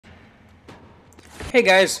Hey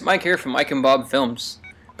guys, Mike here from MikeAndBobFilms,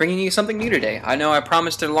 bringing you something new today. I know I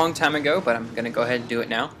promised it a long time ago, but I'm gonna go ahead and do it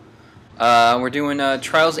now. We're doing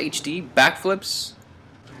Trials HD backflips,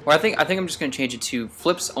 or I think I'm just gonna change it to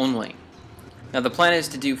flips only. Now the plan is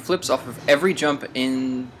to do flips off of every jump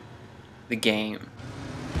in the game.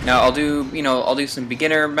 Now I'll do some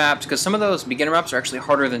beginner maps because some of those beginner maps are actually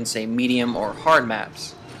harder than say medium or hard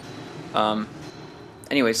maps.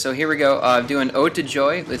 Anyway, so here we go. I'm doing Ode to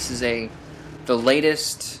Joy. This is the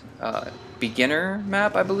latest beginner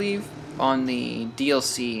map, I believe, on the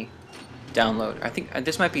DLC download. I think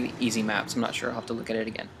this might be the easy maps. I'm not sure. I'll have to look at it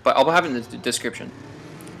again. But I'll have it in the description.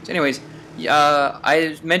 So anyways,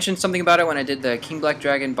 I mentioned something about it when I did the King Black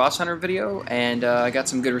Dragon Boss Hunter video, and I got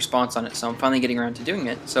some good response on it, so I'm finally getting around to doing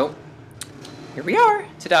it. So here we are.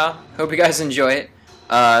 Ta-da! Hope you guys enjoy it.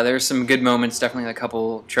 There's some good moments, definitely a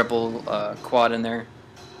couple triple quad in there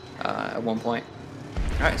at one point.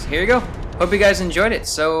 Alright, so here you go. Hope you guys enjoyed it.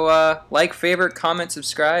 So like, favorite, comment,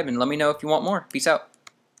 subscribe, and let me know if you want more. Peace out.